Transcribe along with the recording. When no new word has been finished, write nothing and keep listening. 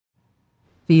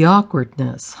The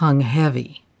awkwardness hung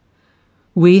heavy.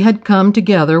 We had come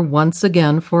together once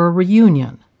again for a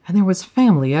reunion, and there was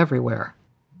family everywhere.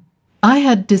 I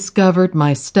had discovered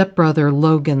my stepbrother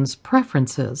Logan's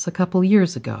preferences a couple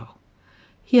years ago.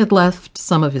 He had left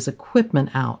some of his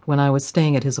equipment out when I was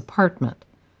staying at his apartment.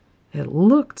 It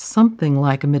looked something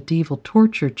like a medieval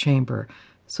torture chamber,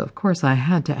 so of course I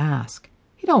had to ask.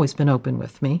 He'd always been open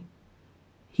with me.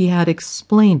 He had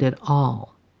explained it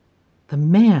all. The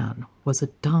man was a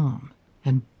dom,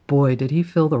 and boy did he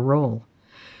fill the role.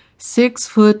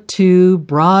 6'2",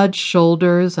 broad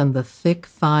shoulders, and the thick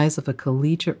thighs of a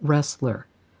collegiate wrestler.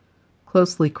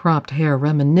 Closely cropped hair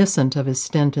reminiscent of his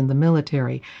stint in the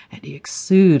military, and he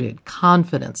exuded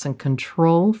confidence and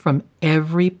control from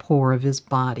every pore of his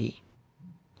body.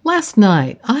 Last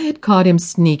night, I had caught him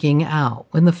sneaking out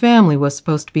when the family was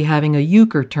supposed to be having a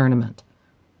euchre tournament.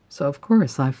 So, of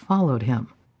course, I followed him.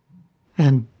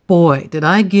 And boy, did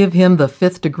I give him the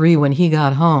 5th degree when he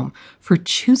got home for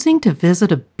choosing to visit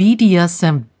a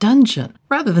BDSM dungeon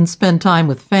rather than spend time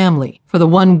with family for the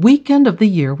one weekend of the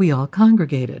year we all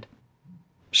congregated.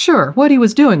 Sure, what he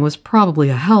was doing was probably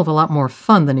a hell of a lot more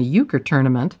fun than a euchre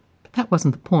tournament, but that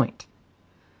wasn't the point.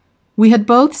 We had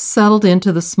both settled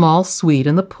into the small suite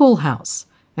in the pool house,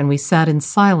 and we sat in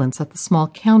silence at the small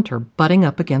counter butting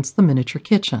up against the miniature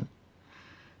kitchen.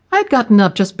 I had gotten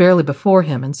up just barely before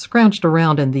him and scrounged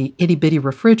around in the itty-bitty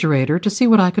refrigerator to see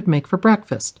what I could make for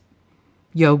breakfast.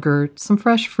 Yogurt, some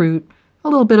fresh fruit, a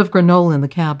little bit of granola in the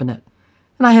cabinet,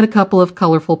 and I had a couple of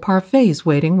colorful parfaits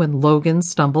waiting when Logan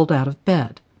stumbled out of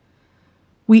bed.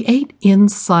 We ate in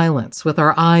silence with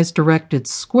our eyes directed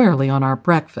squarely on our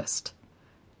breakfast.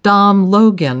 Dom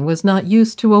Logan was not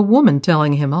used to a woman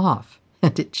telling him off,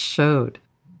 and it showed.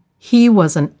 He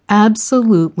was an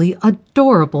absolutely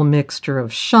adorable mixture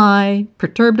of shy,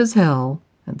 perturbed as hell,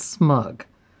 and smug.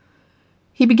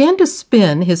 He began to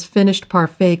spin his finished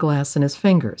parfait glass in his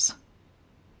fingers.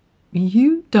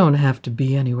 "You don't have to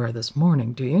be anywhere this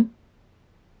morning, do you?"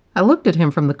 I looked at him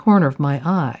from the corner of my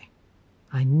eye.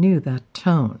 I knew that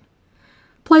tone.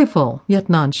 Playful, yet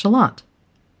nonchalant.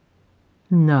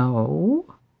 "No."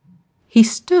 He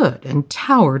stood and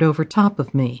towered over top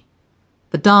of me.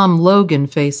 The Dom Logan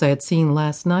face I had seen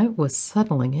last night was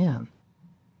settling in.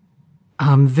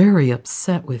 "I'm very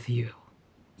upset with you.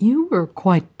 You were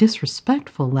quite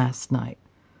disrespectful last night,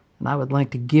 and I would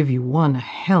like to give you one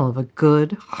hell of a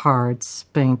good, hard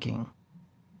spanking."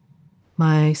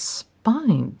 My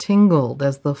spine tingled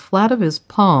as the flat of his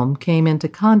palm came into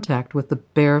contact with the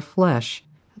bare flesh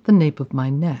at the nape of my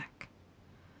neck.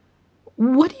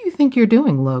 "What do you think you're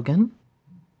doing, Logan?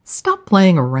 Stop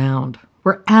playing around.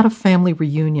 We're at a family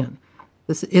reunion.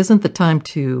 This isn't the time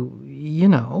to,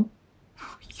 you're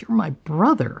my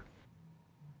brother."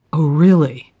 "Oh,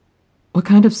 really? What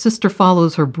kind of sister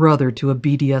follows her brother to a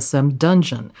BDSM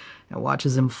dungeon and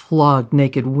watches him flog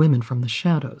naked women from the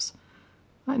shadows?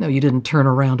 I know you didn't turn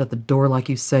around at the door like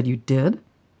you said you did."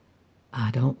 "I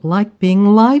don't like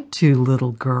being lied to,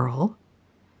 little girl."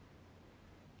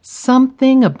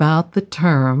 Something about the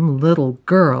term little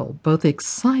girl both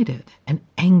excited and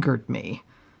angered me.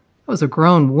 I was a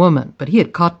grown woman, but he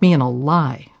had caught me in a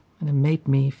lie, and it made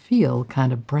me feel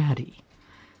kind of bratty.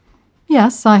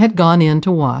 Yes, I had gone in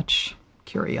to watch.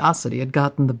 Curiosity had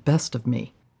gotten the best of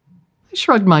me. I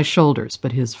shrugged my shoulders,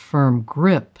 but his firm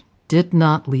grip did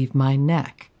not leave my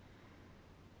neck.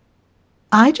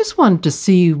 "I just wanted to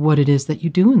see what it is that you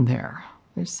do in there.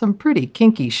 There's some pretty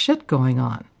kinky shit going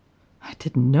on. I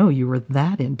didn't know you were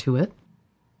that into it."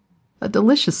 A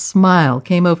delicious smile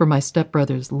came over my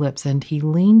stepbrother's lips, and he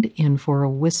leaned in for a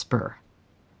whisper.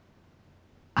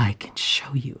 "I can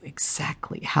show you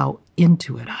exactly how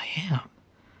into it I am.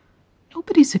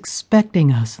 Nobody's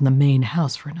expecting us in the main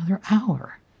house for another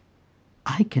hour.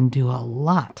 I can do a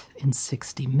lot in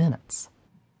 60 minutes.